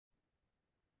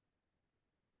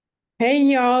Hey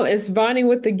y'all, it's Bonnie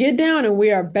with the Get Down, and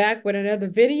we are back with another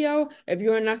video. If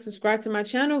you are not subscribed to my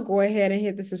channel, go ahead and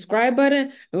hit the subscribe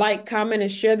button, like, comment,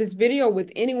 and share this video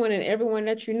with anyone and everyone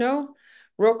that you know.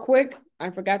 Real quick,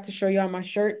 I forgot to show y'all my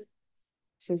shirt. It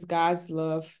says God's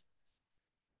love.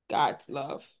 God's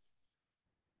love.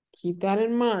 Keep that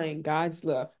in mind. God's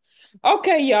love.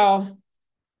 Okay, y'all.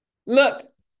 Look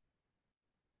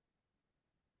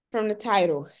from the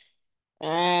title.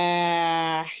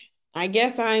 I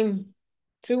guess I'm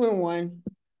 2-1.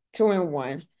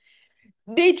 2-1.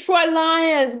 Detroit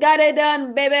Lions got it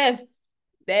done, baby.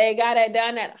 They got it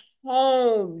done at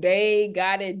home. They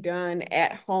got it done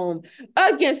at home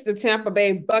against the Tampa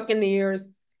Bay Buccaneers.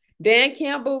 Dan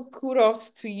Campbell, kudos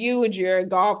to you. Jared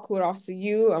Goff, kudos to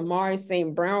you. Amari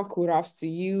St. Brown, kudos to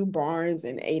you. Barnes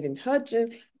and Aiden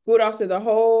Hutchins, kudos to the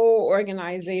whole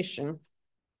organization.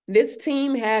 This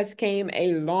team has came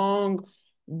a long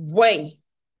way.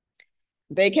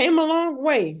 They came a long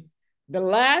way. The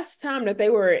last time that they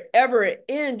were ever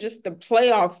in just the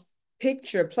playoff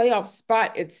picture, playoff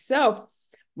spot itself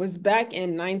was back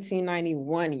in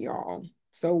 1991, y'all.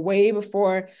 So way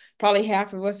before probably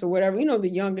half of us or whatever, the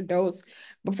young adults,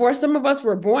 before some of us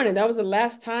were born. And that was the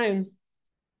last time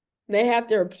they had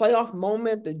their playoff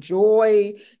moment, the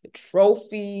joy, the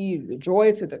trophy, the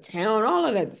joy to the town, all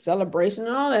of that, the celebration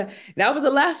and all that. That was the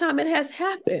last time it has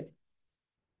happened.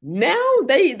 Now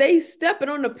they stepping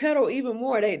on the pedal even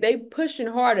more. They pushing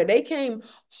harder. They came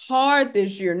hard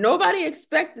this year. Nobody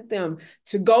expected them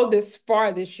to go this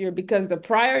far this year because the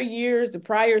prior years, the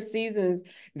prior seasons,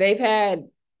 they've had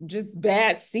just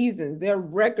bad seasons. Their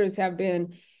records have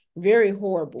been very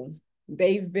horrible.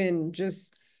 They've been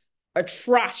just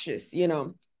atrocious.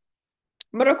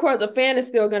 But of course, the fan is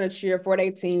still going to cheer for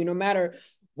their team, no matter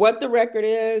what the record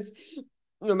is,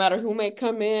 no matter who may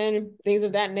come in, things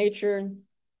of that nature.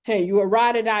 Hey, you a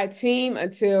ride or die team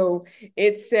until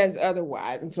it says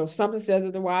otherwise, until something says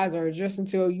otherwise, or just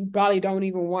until you probably don't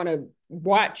even want to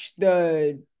watch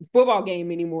the football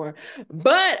game anymore.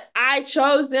 But I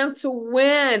chose them to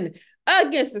win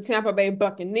against the Tampa Bay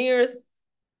Buccaneers.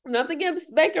 Nothing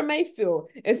against Baker Mayfield.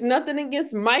 It's nothing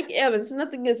against Mike Evans.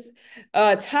 Nothing against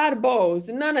Todd Bowles.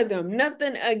 None of them.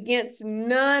 Nothing against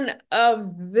none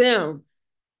of them.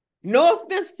 No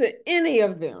offense to any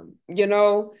of them.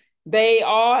 They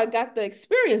all got the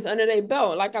experience under their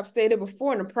belt. Like I've stated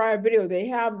before in a prior video, they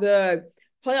have the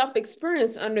playoff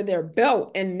experience under their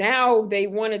belt. And now they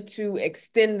wanted to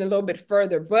extend a little bit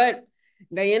further, but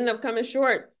they end up coming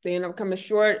short. They end up coming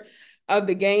short of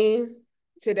the game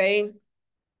today.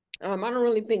 I don't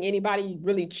really think anybody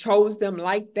really chose them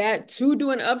like that to do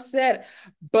an upset,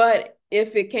 but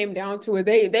if it came down to it,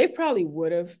 they probably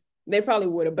would have. They probably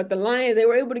would have. But the Lions, they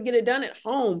were able to get it done at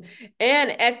home.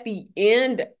 And at the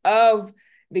end of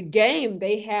the game,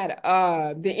 they had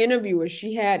the interviewer.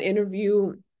 She had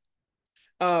interviewed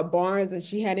Barnes, and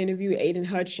she had interviewed Aiden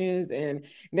Hutchins, and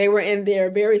they were in their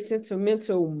very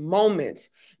sentimental moments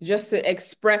just to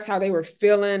express how they were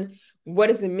feeling. What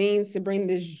does it mean to bring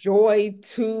this joy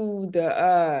to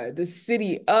the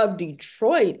city of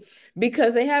Detroit?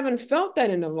 Because they haven't felt that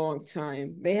in a long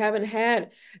time. They haven't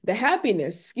had the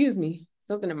happiness, excuse me,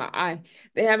 something in my eye.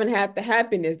 They haven't had the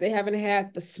happiness. They haven't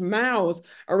had the smiles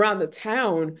around the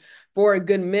town for a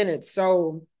good minute.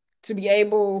 So to be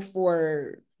able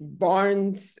for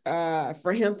Barnes,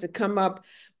 for him to come up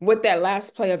with that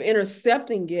last play of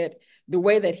intercepting it the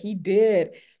way that he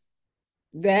did,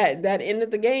 that ended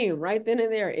the game right then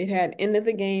and there. It had ended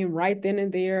the game right then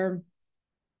and there.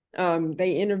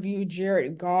 They interviewed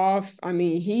Jared Goff.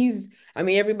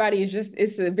 Everybody is just,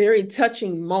 it's a very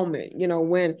touching moment,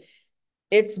 when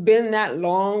it's been that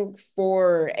long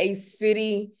for a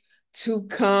city to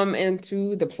come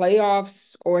into the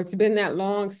playoffs, or it's been that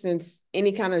long since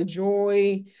any kind of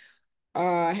joy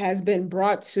has been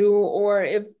brought to, or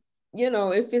if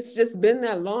it's just been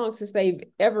that long since they've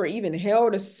ever even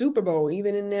held a Super Bowl,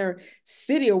 even in their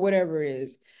city or whatever it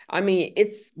is.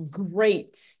 It's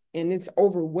great and it's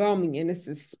overwhelming, and it's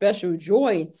a special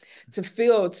joy to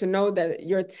feel, to know that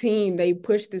your team, they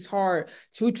pushed this hard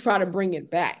to try to bring it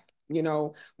back.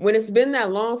 When it's been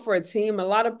that long for a team, a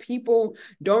lot of people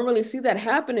don't really see that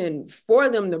happening for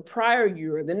them the prior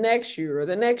year, or the next year, or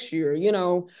the next year.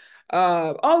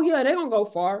 Oh yeah, they're gonna go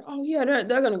far. Oh yeah,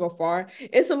 they're gonna go far.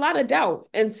 It's a lot of doubt,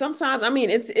 and sometimes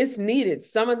it's needed.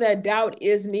 Some of that doubt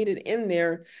is needed in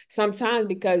there sometimes,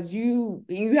 because you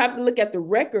have to look at the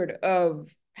record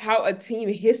of how a team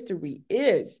history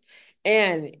is,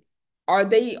 and are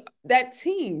they that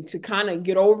team to kind of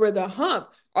get over the hump?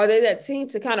 Are they that team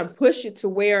to kind of push it to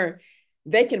where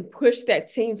they can push that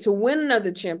team to win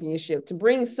another championship, to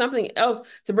bring something else,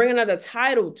 to bring another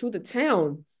title to the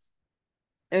town?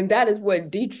 And that is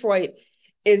what Detroit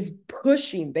is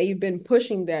pushing. They've been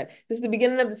pushing that since the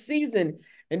beginning of the season.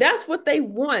 And that's what they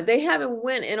want. They haven't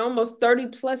won in almost 30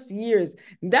 plus years.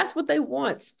 That's what they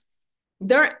want.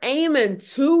 They're aiming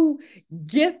to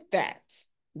get that.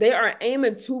 They are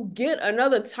aiming to get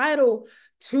another title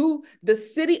to the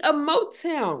city of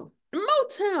Motown.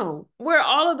 Motown, where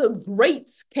all of the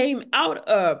greats came out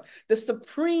of, the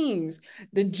Supremes,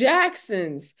 the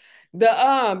Jacksons,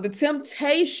 the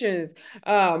Temptations,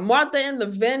 Martha and the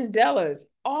Vandellas,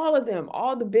 all of them,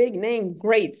 all the big name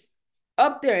greats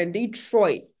up there in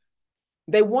Detroit.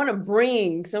 They want to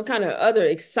bring some kind of other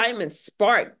excitement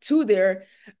spark to there,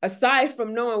 aside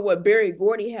from knowing what Berry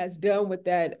Gordy has done with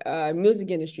that music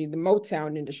industry, the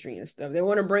Motown industry and stuff. They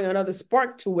want to bring another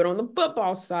spark to it on the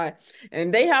football side,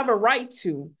 and they have a right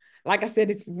to. Like I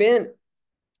said, it's been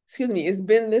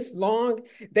this long.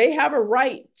 They have a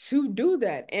right to do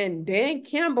that. And Dan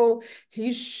Campbell,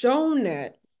 he's shown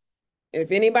that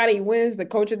if anybody wins the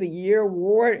Coach of the Year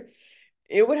award,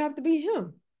 it would have to be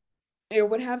him. It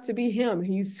would have to be him.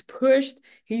 He's pushed,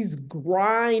 he's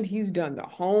grind, he's done the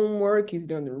homework, he's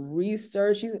done the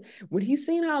research. When he's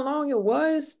seen how long it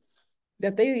was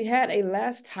that they had a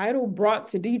last title brought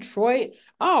to Detroit,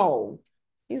 oh,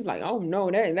 he's like, oh no,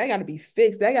 that got to be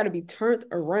fixed. That got to be turned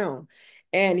around.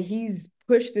 And he's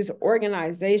pushed this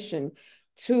organization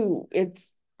to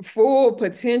its full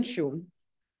potential.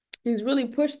 He's really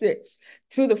pushed it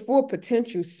to the full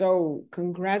potential. So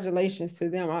congratulations to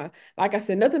them. Like I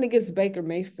said, nothing against Baker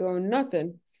Mayfield,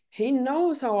 nothing. He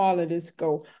knows how all of this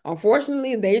go.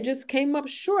 Unfortunately, they just came up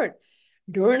short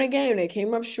during the game. They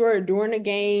came up short during the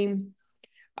game.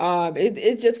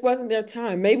 It just wasn't their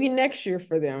time. Maybe next year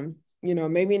for them.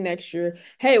 Maybe next year.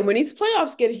 Hey, when these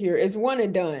playoffs get here, it's one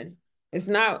and done. It's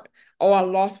not, oh, I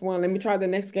lost one. Let me try the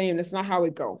next game. That's not how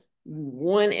it go.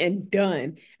 One and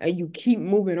done, and you keep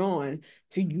moving on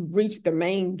till you reach the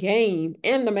main game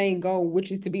and the main goal,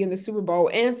 which is to be in the Super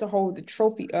Bowl and to hold the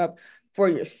trophy up for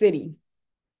your city.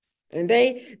 And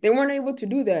they weren't able to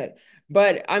do that.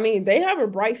 But I mean, they have a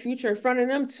bright future in front of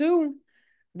them too.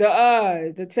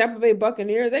 The Tampa Bay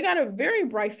Buccaneers, they got a very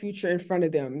bright future in front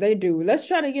of them. They do. Let's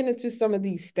try to get into some of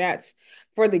these stats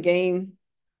for the game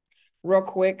real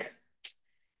quick.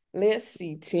 Let's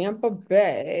see. Tampa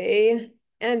Bay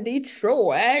and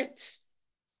Detroit.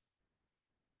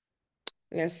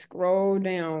 Let's scroll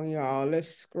down, y'all.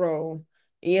 Let's scroll.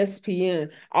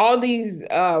 ESPN. All these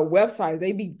websites,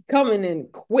 they be coming in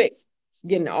quick,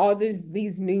 getting all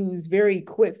these news very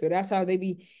quick. So that's how they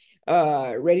be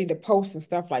ready to post and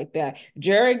stuff like that.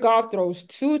 Jared Goff throws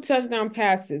 2 touchdown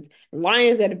passes.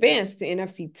 Lions advance to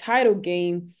NFC title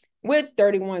game with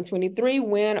 31-23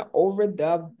 win over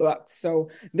the Bucs.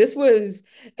 So it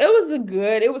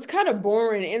was kind of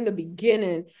boring in the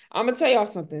beginning. I'm gonna tell y'all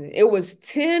something. It was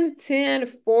 10-10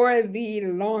 for the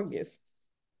longest.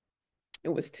 It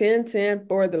was 10-10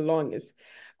 for the longest.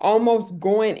 Almost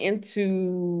going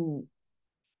into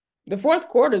the fourth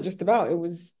quarter, just about. It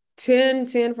was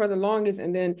 10-10 for the longest.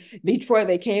 And then Detroit,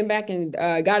 they came back and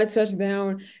got a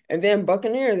touchdown. And then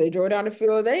Buccaneers, they drove down the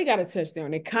field. They got a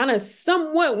touchdown. It kind of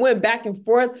somewhat went back and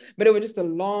forth, but it was just a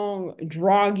long,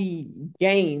 droggy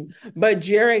game. But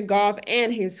Jared Goff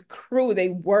and his crew, they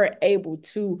were able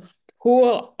to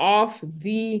pull off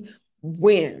the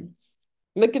win.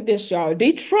 Look at this, y'all.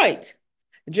 Detroit.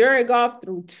 Jared Goff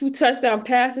threw 2 touchdown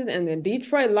passes, and the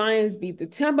Detroit Lions beat the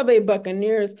Tampa Bay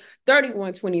Buccaneers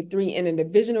 31-23 in a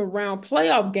divisional round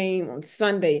playoff game on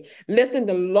Sunday, lifting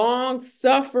the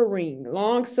long-suffering,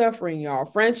 y'all,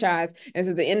 franchise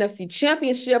into the NFC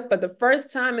Championship for the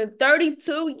first time in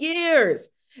 32 years.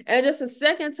 And just the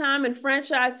second time in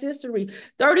franchise history,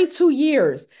 32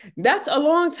 years. That's a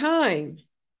long time.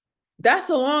 That's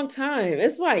a long time.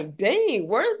 It's like, dang,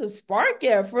 where's the spark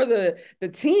at for the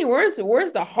team? Where's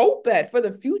the hope at for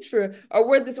the future or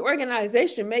where this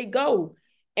organization may go?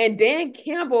 And Dan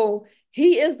Campbell,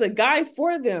 he is the guy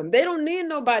for them. They don't need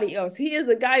nobody else. He is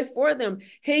the guy for them.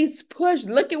 He's pushed.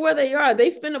 Look at where they are. They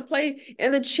finna play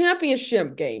in the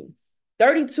championship game.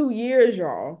 32 years,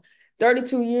 y'all.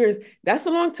 32 years. That's a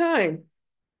long time.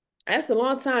 That's a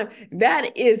long time.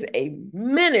 That is a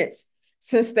minute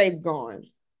since they've gone.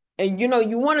 And,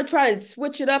 you want to try to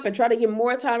switch it up and try to get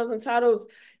more titles.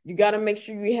 You got to make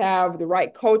sure you have the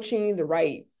right coaching, the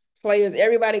right players.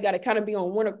 Everybody got to kind of be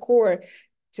on one accord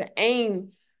to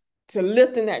aim to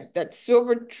lifting that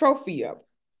silver trophy up.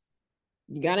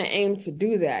 You got to aim to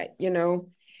do that,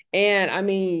 And, I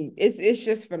mean, it's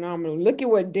just phenomenal. Look at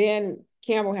what Dan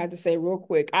Campbell had to say real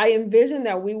quick. I envisioned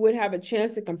that we would have a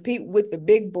chance to compete with the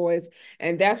big boys,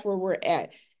 and that's where we're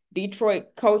at.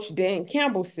 Detroit coach Dan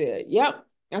Campbell said, yep.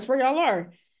 That's where y'all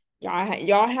are.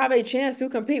 Y'all have a chance to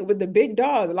compete with the big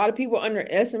dogs. A lot of people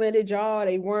underestimated y'all.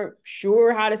 They weren't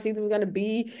sure how the season was going to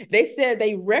be. They said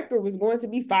their record was going to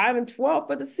be 5-12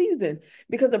 for the season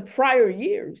because of prior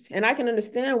years. And I can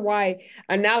understand why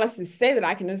analysis say that.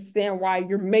 I can understand why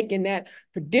you're making that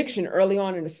prediction early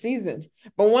on in the season.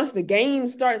 But once the game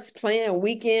starts playing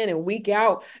week in and week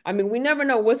out, I mean, we never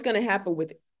know what's going to happen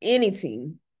with any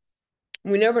team.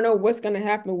 We never know what's going to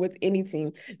happen with any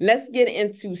team. Let's get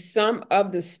into some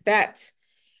of the stats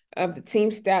of the team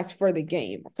stats for the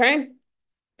game. Okay.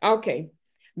 Okay.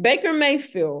 Baker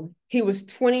Mayfield, he was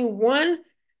 21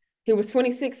 he was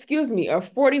 26, excuse me, of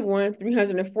 41,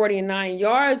 349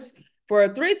 yards for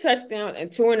 3 touchdowns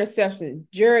and 2 interceptions.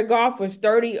 Jared Goff was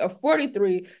 30 of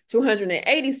 43,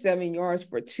 287 yards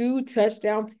for 2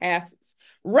 touchdown passes.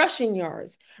 Rushing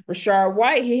yards. Rashard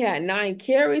White, he had 9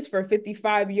 carries for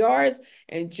 55 yards.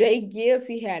 And Jay Gibbs,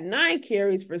 he had 9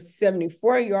 carries for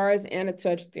 74 yards and a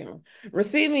touchdown.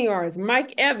 Receiving yards.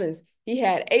 Mike Evans, he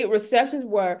had 8 receptions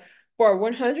for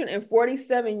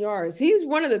 147 yards. He's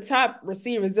one of the top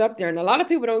receivers up there, and a lot of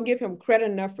people don't give him credit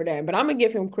enough for that, but I'm going to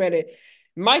give him credit.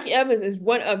 Mike Evans is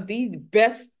one of the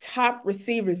best top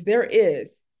receivers there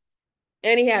is,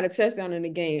 and he had a touchdown in the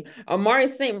game. Amari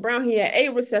St. Brown, he had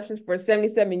 8 receptions for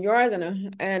 77 yards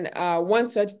and 1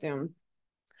 touchdown.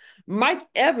 Mike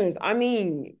Evans, I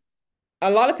mean, a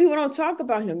lot of people don't talk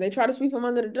about him. They try to sweep him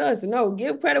under the dust. No,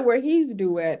 give credit where he's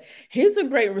due at. He's a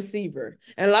great receiver.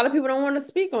 And a lot of people don't want to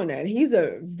speak on that. He's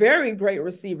a very great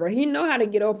receiver. He know how to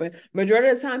get open. Majority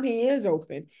of the time he is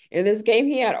open. In this game,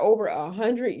 he had over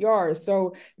 100 yards.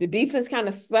 So the defense kind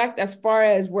of slacked as far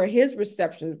as where his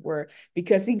receptions were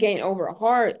because he gained over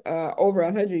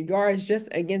 100 yards just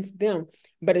against them.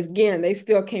 But again, they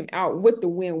still came out with the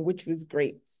win, which was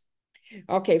great.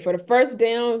 Okay, for the first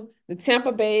down, the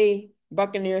Tampa Bay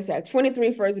Buccaneers had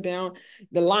 23 first down.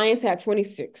 The Lions had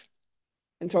 26.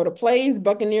 In total plays,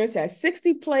 Buccaneers had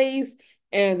 60 plays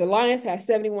and the Lions had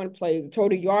 71 plays. The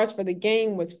total yards for the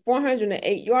game was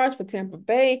 408 yards for Tampa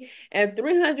Bay and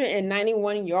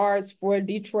 391 yards for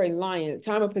Detroit Lions.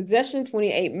 Time of possession,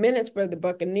 28 minutes for the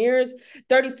Buccaneers,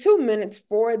 32 minutes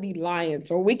for the Lions.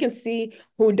 So we can see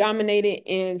who dominated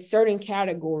in certain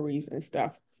categories and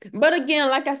stuff. But again,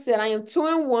 like I said, I am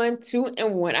 2-1,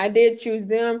 2-1. I did choose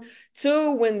them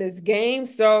to win this game.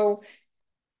 So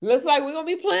looks like we're going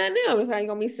to be playing them. Looks like it's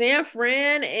going to be San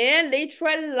Fran and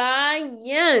Detroit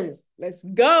Lions. Let's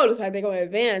go. Looks like they're going to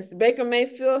advance. Baker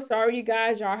Mayfield, sorry, you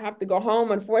guys. Y'all have to go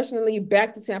home. Unfortunately,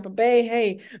 back to Tampa Bay.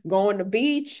 Hey, go on the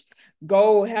beach.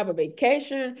 Go have a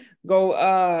vacation. Go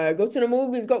to the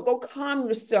movies. Go calm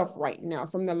yourself right now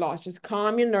from the loss. Just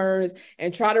calm your nerves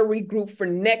and try to regroup for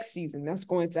next season. That's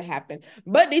going to happen.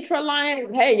 But Detroit Lions,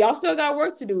 hey, y'all still got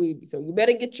work to do. So you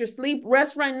better get your sleep,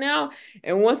 rest right now.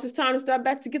 And once it's time to start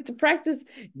back to get to practice,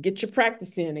 get your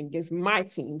practice in against my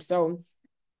team. So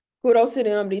kudos to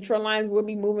them. Detroit Lions will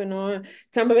be moving on.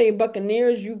 Tampa Bay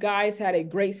Buccaneers, you guys had a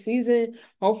great season.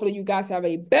 Hopefully, you guys have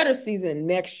a better season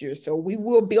next year. So we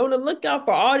will be on the lookout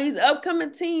for all these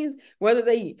upcoming teams, whether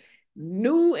they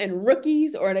new and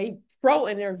rookies or they pro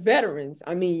and they're veterans.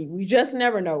 I mean, we just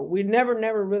never know. We never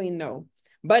really know.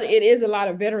 But it is a lot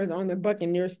of veterans on the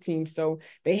Buccaneers team, so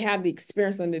they have the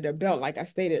experience under their belt, like I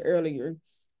stated earlier.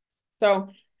 So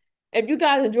if you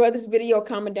guys enjoyed this video,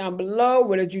 comment down below.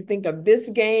 What did you think of this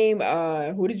game?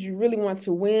 Who did you really want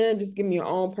to win? Just give me your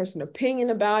own personal opinion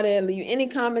about it. Leave any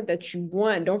comment that you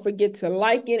want. Don't forget to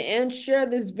like it and share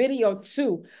this video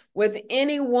too with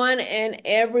anyone and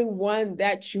everyone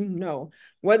that you know.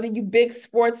 Whether you big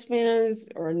sports fans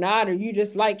or not, or you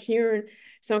just like hearing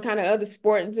some kind of other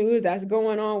sport news that's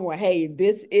going on, well, hey,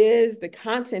 this is the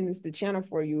content, is the channel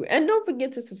for you. And don't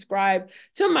forget to subscribe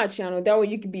to my channel. That way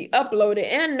you can be uploaded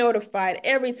and notified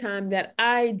every time that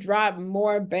I drop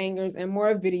more bangers and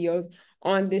more videos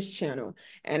on this channel.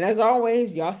 And as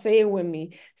always, y'all say it with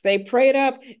me. Stay prayed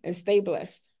up and stay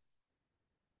blessed.